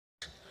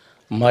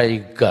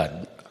My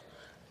God,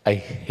 I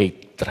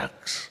hate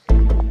drugs.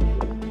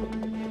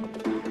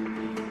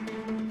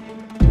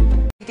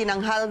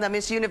 Tinanghal na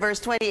Miss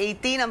Universe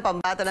 2018 ang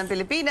pambata ng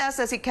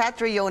Pilipinas na si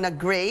Catriona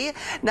Gray.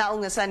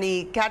 Naungasan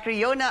ni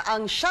Catriona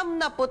ang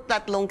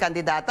 73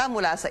 kandidata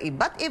mula sa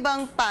iba't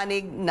ibang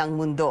panig ng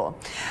mundo.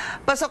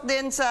 Pasok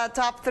din sa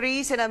top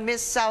 3 sina Miss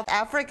South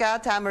Africa,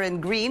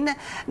 Tamarin Green,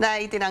 na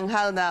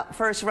itinanghal na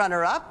first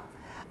runner-up,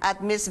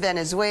 at Miss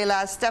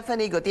Venezuela,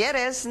 Stephanie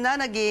Gutierrez, na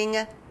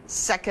naging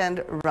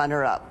second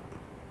runner-up.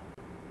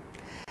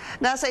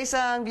 Nasa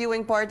isang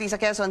viewing party sa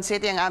Quezon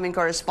City ang aming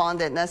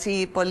correspondent na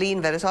si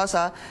Pauline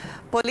Versosa.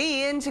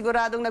 Pauline,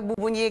 siguradong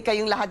nagbubunyi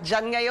kayong lahat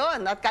dyan ngayon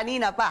at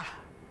kanina pa.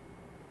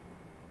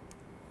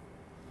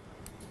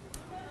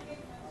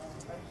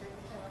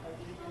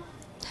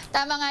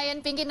 Tama nga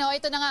yan, Pinky, no?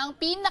 Ito na nga ang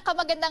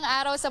pinakamagandang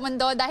araw sa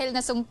mundo dahil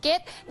nasungkit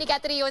ni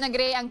Catriona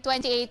Gray ang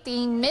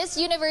 2018 Miss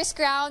Universe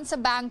crown sa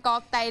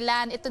Bangkok,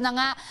 Thailand. Ito na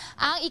nga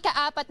ang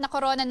ika-4 na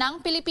korona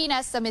ng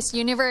Pilipinas sa Miss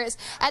Universe.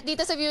 At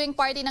dito sa viewing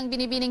party ng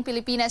Binibining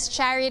Pilipinas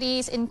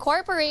Charities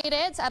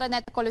Incorporated sa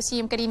Araneta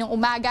Coliseum kaninang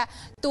umaga,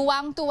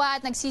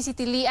 tuwang-tuwa at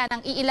nagsisitilian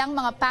ang iilang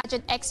mga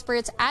pageant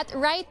experts at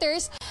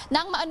writers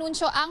nang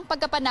maanunsyo ang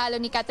pagkapanalo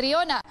ni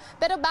Catriona.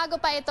 Pero bago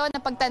pa ito,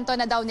 napagtanto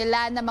na daw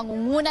nila na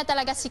mangunguna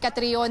talaga si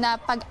Catriona na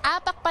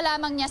pag-apak pa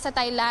lamang niya sa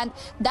Thailand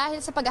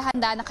dahil sa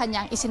paghahanda na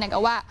kanyang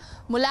isinagawa.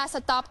 Mula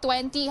sa top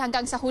 20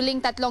 hanggang sa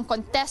huling 3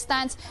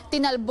 contestants,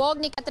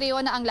 tinalbog ni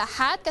Catriona ang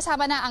lahat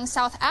kasama na ang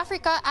South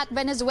Africa at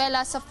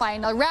Venezuela sa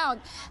final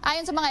round.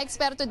 Ayon sa mga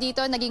eksperto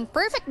dito, naging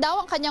perfect daw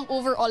ang kanyang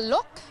overall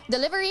look,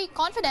 delivery,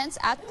 confidence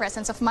at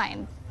presence of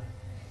mind.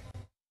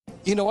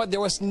 You know what,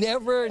 there was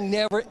never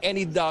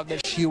any doubt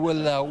that she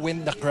will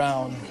win the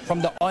crown.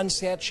 From the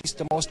onset, she's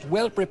the most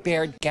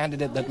well-prepared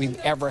candidate that we've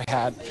ever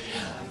had.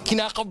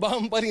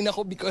 Kinakabahan pa rin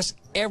ako because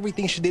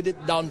everything she did it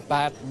down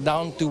pat,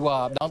 down to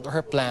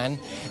her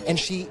plan, and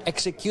she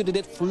executed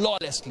it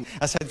flawlessly.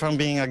 Aside from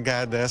being a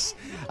goddess,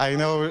 I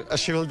know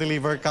she will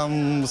deliver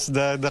comes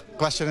the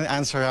question and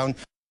answer round.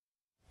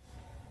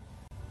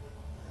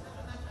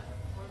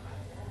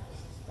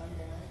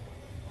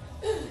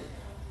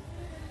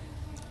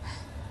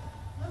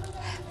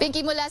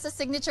 Pinky, mula sa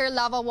signature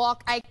lava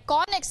walk,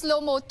 iconic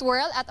slow-mo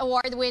twirl at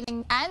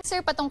award-winning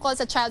answer patungkol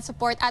sa child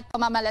support at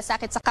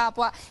pamamalasakit sa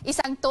kapwa.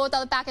 Isang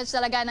total package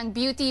talaga ng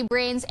beauty,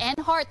 brains, and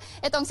heart.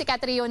 Itong si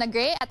Catriona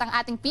Gray at ang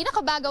ating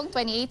pinakabagong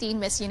 2018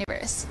 Miss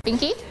Universe.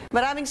 Pinky?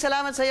 Maraming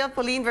salamat sa iyo,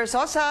 Pauline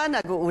Versosa,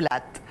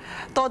 nag-uulat.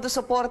 Todo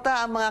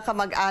suporta ang mga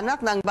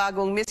kamag-anak ng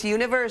bagong Miss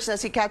Universe na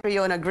si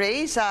Catriona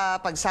Gray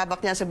sa pagsabak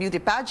niya sa beauty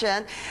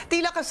pageant.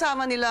 Tila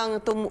kasama nilang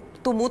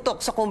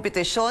tumutok sa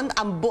kompetisyon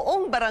ang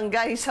buong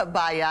barangay sa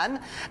bayan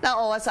ng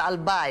OWA sa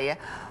Albay.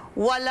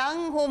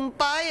 Walang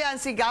humpay ang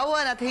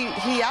sigawan at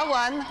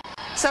hiyawan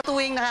sa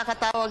tuwing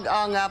nakakatawag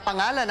ang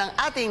pangalan ng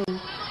ating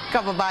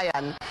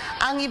kababayan.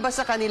 Ang iba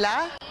sa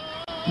kanila,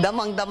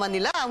 damang-dama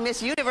nila ang Miss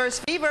Universe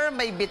fever,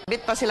 may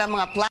bit-bit pa silang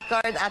mga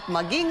placard at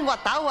maging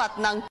watawat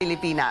ng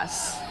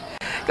Pilipinas.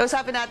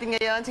 Kausapin natin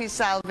ngayon si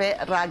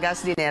Salve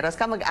Ragas Dineros,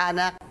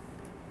 kamag-anak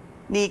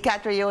ni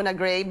Catriona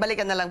Gray.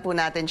 Balikan na lang po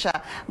natin siya,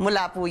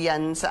 mula po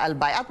yan sa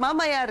Albay. At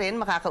mamaya rin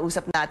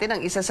makakausap natin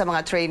ang isa sa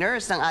mga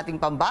trainers ng ating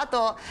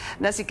pambato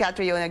na si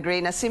Catriona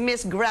Gray na si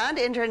Miss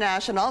Grand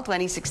International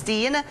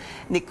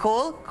 2016,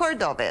 Nicole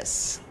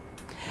Cordobes.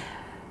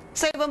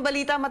 Sa ibang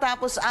balita,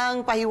 matapos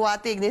ang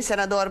pahiwatig ni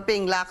Senador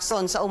Ping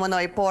Lacson sa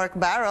umano'y pork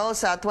barrel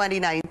sa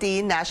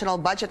 2019 national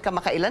budget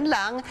kamakailan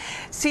lang,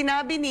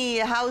 sinabi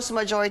ni House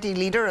Majority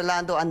Leader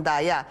Rolando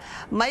Andaya,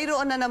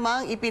 mayroon na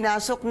namang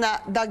ipinasok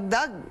na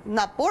dagdag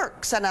na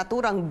pork sa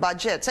naturang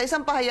budget. Sa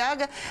isang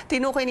pahayag,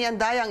 tinukoy ni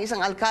Andaya ang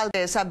isang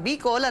alkalde sa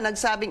Bicol na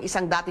nagsabing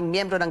isang dating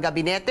miyembro ng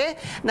gabinete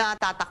na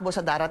tatakbo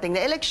sa darating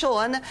na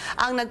eleksyon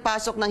ang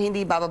nagpasok ng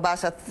hindi bababa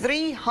sa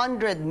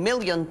 300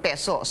 million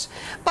pesos.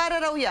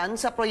 Para raw yan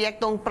sa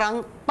proyektong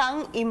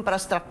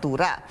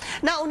pang-infrastruktura.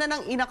 Nauna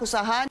nang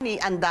inakusahan ni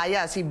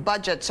Andaya si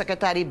Budget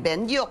Secretary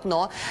Ben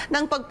Diokno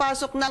ng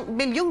pagpasok ng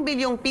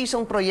bilyong-bilyong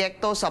pisong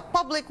proyekto sa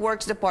Public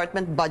Works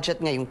Department budget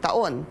ngayong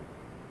taon.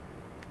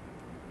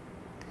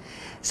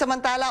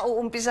 Samantala,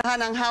 uumpisahan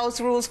ng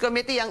House Rules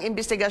Committee ang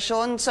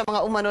investigasyon sa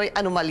mga umano'y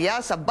anomalya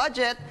sa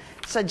budget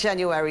sa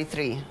January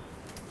 3.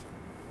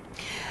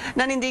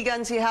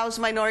 Nanindigan si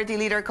House Minority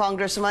Leader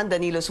Congressman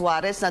Danilo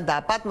Suarez na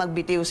dapat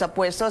magbitiw sa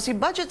pwesto si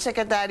Budget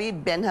Secretary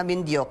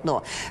Benjamin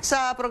Diokno.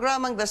 Sa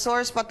programang The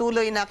Source,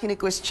 patuloy na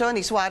kinikwestiyon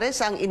ni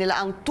Suarez ang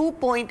inilaang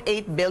 2.8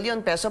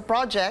 billion peso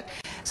project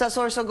sa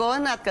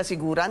Sorsogon at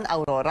Kasiguran,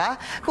 Aurora,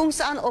 kung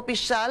saan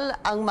opisyal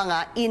ang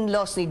mga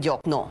in-laws ni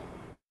Diokno.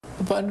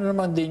 Paano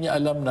naman di niya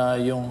alam na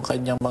yung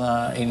kanyang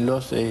mga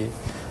in-laws,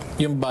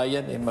 yung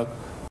bayan,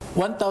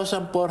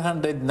 1,494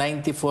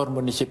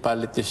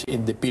 municipalities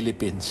in the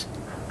Philippines.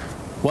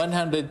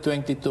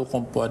 122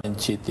 component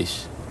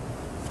cities.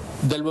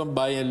 2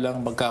 bayan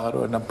lang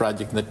magkakaroon ng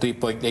project na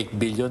 3.8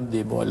 billion,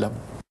 di mo alam.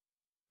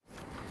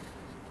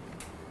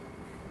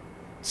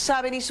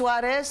 Sabi ni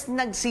Suarez,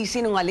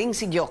 nagsisinungaling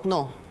si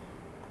Diokno.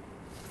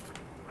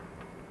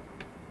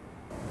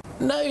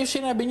 Na yung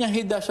sinabi niya,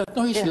 he doesn't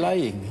know, he's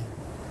lying.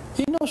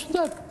 He knows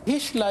that.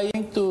 He's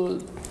lying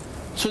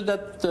so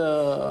that,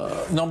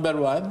 number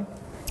one,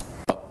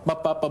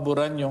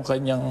 mapapaboran yung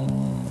kanyang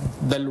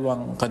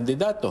dalawang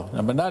kandidato na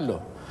manalo.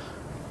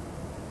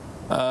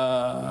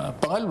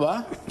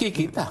 Pangalawa,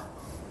 kikita.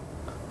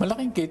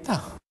 Malaking kita.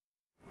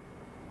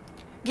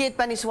 Git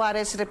pa ni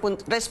Suarez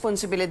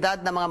responsibilidad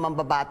ng mga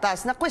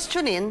mambabatas na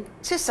questionin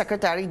si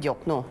Secretary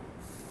Diokno.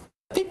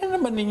 Tingnan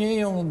naman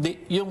ninyo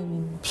yung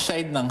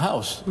side ng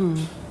House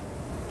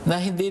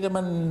na hindi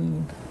naman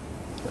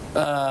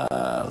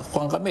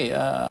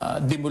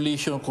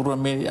demolition,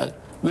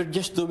 we're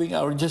just doing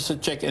just a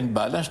check and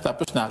balance,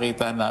 tapos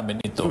nakita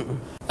namin ito.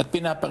 At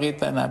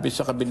pinapakita namin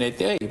sa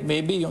kabinete,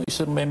 maybe yung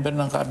isang member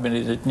ng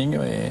cabinet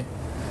ninyo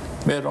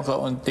meron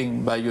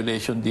kaunting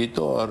violation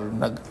dito or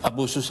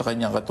nag-abuso sa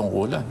kanyang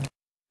katungkulan.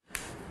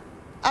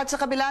 At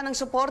sa kabila ng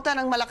suporta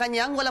ng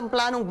Malacanang, walang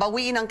planong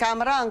bawiin ng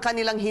Kamara ang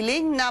kanilang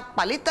hiling na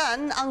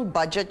palitan ang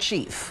budget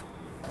chief.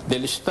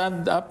 They'll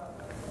stand up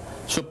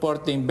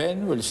supporting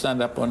Ben, will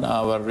stand up on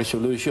our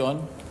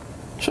resolution.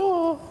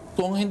 So,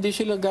 kung hindi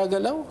sila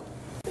gagalaw,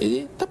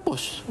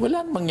 tapos,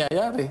 wala nang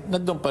mangyayari.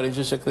 Nandun pa rin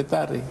si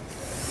Secretary.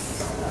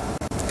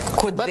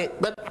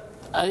 But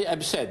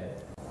I've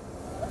said,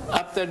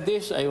 after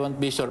this, I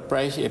won't be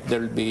surprised if there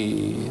will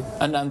be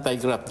an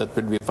anti-graft that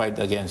will be filed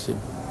against him.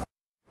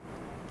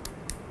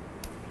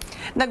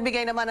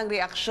 Nagbigay naman ng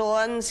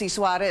reaksyon si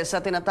Suarez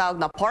sa tinatawag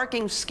na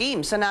parking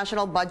scheme sa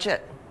national budget.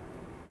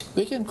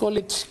 We can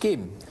call it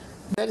scheme.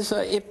 That is,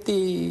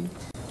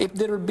 if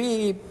there will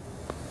be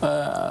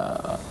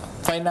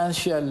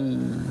financial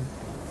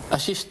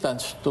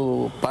assistance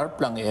to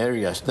power-plung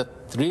areas that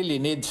really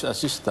needs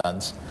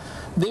assistance,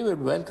 they will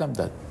welcome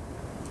that.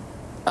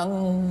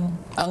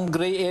 Ang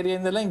gray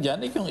area na lang dyan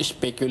ay yung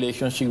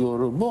speculation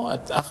siguro mo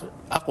at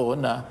ako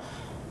na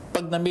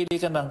pag namili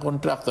ka ng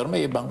contractor,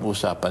 may ibang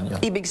usapan yun.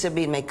 Ibig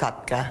sabihin may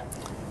cut ka?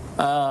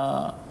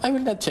 I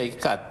will not say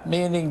cut,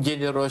 meaning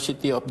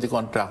generosity of the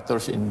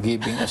contractors in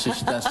giving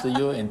assistance to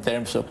you in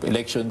terms of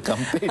election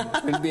campaign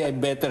will be a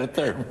better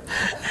term.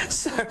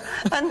 Sir,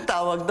 ang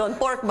tawag doon,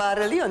 pork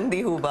barrel yun,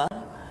 di ho ba?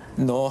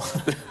 No.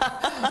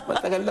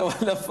 Matagal na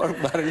wala pork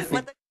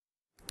barrel.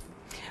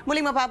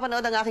 Muling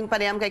mapapanood ang aking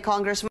panayam kay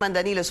Congressman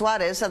Danilo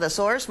Suarez sa The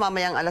Source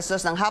mamayang alas 2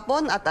 ng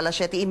hapon at alas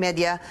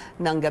 7:30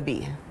 ng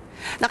gabi.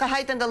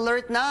 Naka-heightened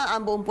alert na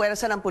ang buong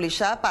puwersa ng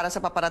pulisya para sa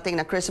paparating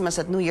na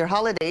Christmas at New Year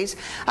holidays.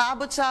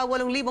 Aabot sa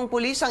 8,000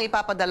 pulis ang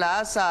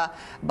ipapadala sa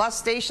bus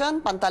station,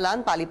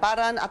 pantalan,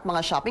 paliparan at mga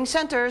shopping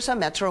center sa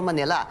Metro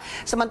Manila.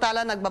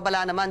 Samantala,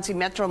 nagbabala naman si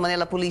Metro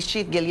Manila Police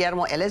Chief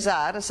Guillermo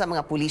Elezar sa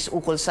mga pulis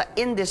ukol sa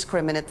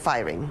indiscriminate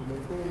firing.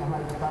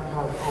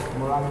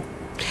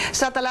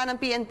 Sa tala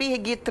ng PNP,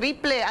 higit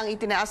triple ang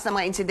itinaas ng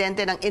mga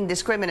insidente ng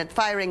indiscriminate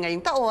firing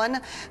ngayong taon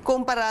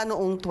kumpara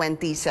noong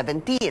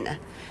 2017.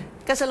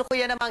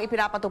 Kasalukuyan namang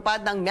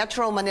ipinapatupad ng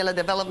Metro Manila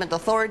Development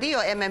Authority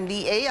o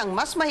MMDA ang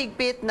mas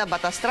mahigpit na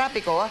batas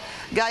trapiko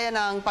gaya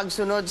ng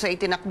pagsunod sa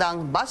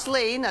itinakdang bus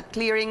lane at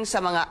clearing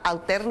sa mga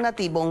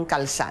alternatibong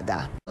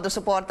kalsada.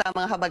 Suporta ang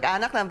mga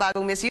habag-anak ng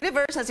bagong Miss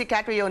Universe na si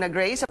Catriona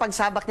Gray sa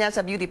pagsabak niya sa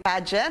beauty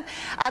pageant.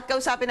 At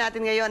kausapin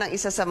natin ngayon ang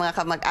isa sa mga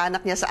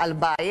kamag-anak niya sa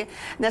Albay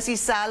na si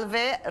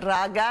Salve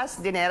Ragas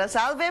Dinero.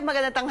 Salve,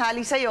 magandang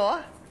tanghali sa iyo.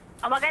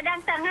 Magandang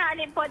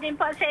tanghali po din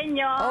po sa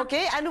inyo.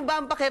 Okay, ano ba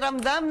ang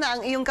pakiramdam na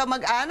ang iyong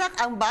kamag-anak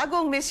ang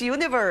bagong Miss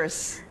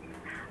Universe?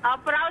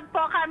 Proud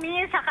po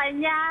kami sa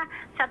kanya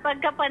sa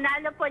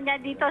pagkapanalo po niya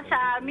dito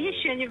sa Miss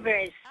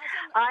Universe.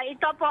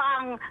 Ito po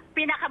ang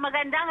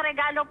pinakamagandang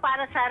regalo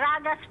para sa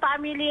Ragas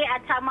family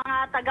at sa mga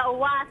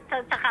taga-uwas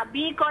sa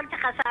Bicol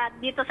at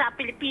dito sa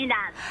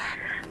Pilipinas.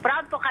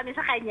 Proud po kami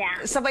sa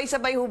kanya.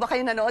 Sabay-sabay ho ba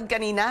kayo nanood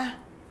kanina?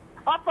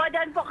 Opo,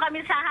 doon po kami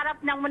sa harap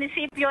ng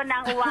munisipyo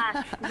ng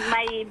Uwas.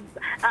 May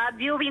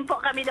viewing po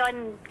kami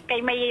doon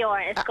kay Mayor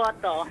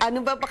Escoto.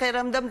 Ano ba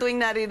pakiramdam tuwing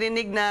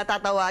naririnig na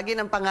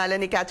tatawagin ang pangalan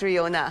ni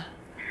Catriona?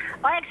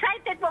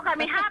 Excited po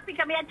kami, happy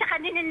kami, at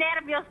saka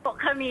nininervyos po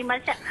kami,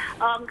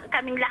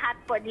 kaming lahat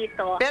po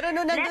dito. Pero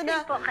nung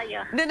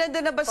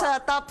nandun na ba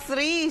sa top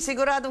 3,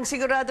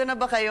 sigurado na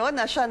ba kayo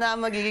na siya na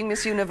magiging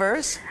Miss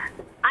Universe?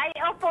 Ay,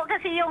 opo,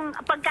 kasi yung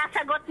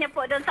pagkasagot niya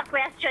po doon sa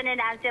question and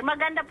answer,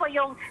 maganda po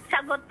yung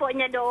sagot po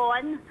niya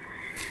doon.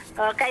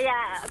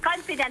 Kaya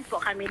confident po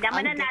kami na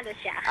mananalo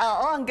siya.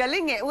 Oo, ang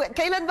galing eh.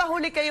 Kailan ba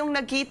huli kayong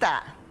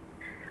nagkita?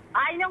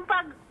 Ay, nung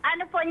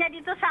ano po niya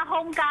dito sa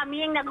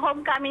homecoming,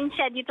 nag-homecoming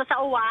siya dito sa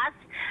UWAS,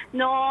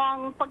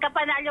 nung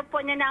pagkapanalo po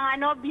niya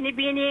ng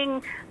binibining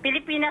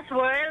Pilipinas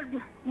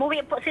World, muwi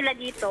po sila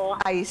dito.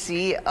 I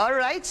see.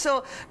 Alright,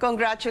 so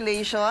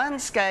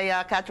congratulations kay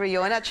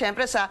Catriona at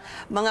syempre sa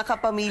mga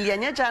kapamilya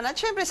niya dyan at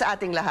syempre sa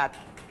ating lahat.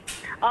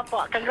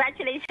 Opo,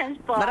 congratulations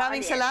po.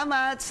 Maraming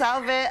salamat,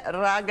 Salve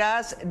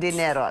Ragas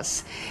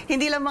Dineros.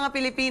 Hindi lang mga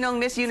Pilipinong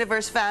Miss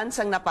Universe fans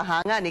ang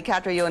napahanga ni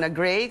Catriona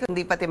Gray,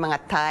 kundi pati mga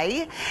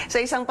Thai.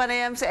 Sa isang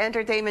panayam sa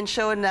entertainment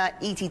show na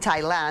ET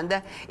Thailand,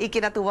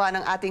 ikinatuwa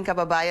ng ating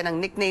kababayan ang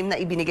nickname na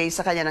ibinigay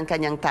sa kanya ng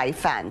kanyang Thai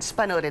fans.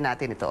 Panoorin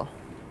natin ito.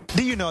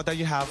 Do you know that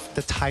you have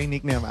the Thai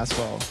nickname as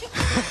well?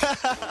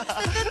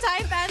 The Thai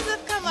fans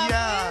have come up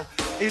Yeah,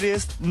 it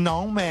is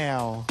Nong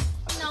Meo.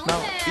 Nong No,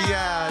 Meo.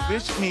 yeah,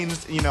 which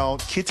means,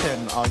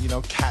 kitten or,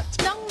 cat.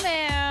 Nong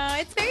Meo.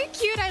 It's very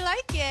cute. I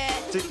like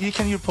it.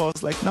 Can you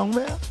pose like Nong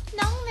Meo?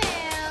 Nong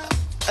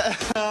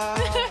Meo.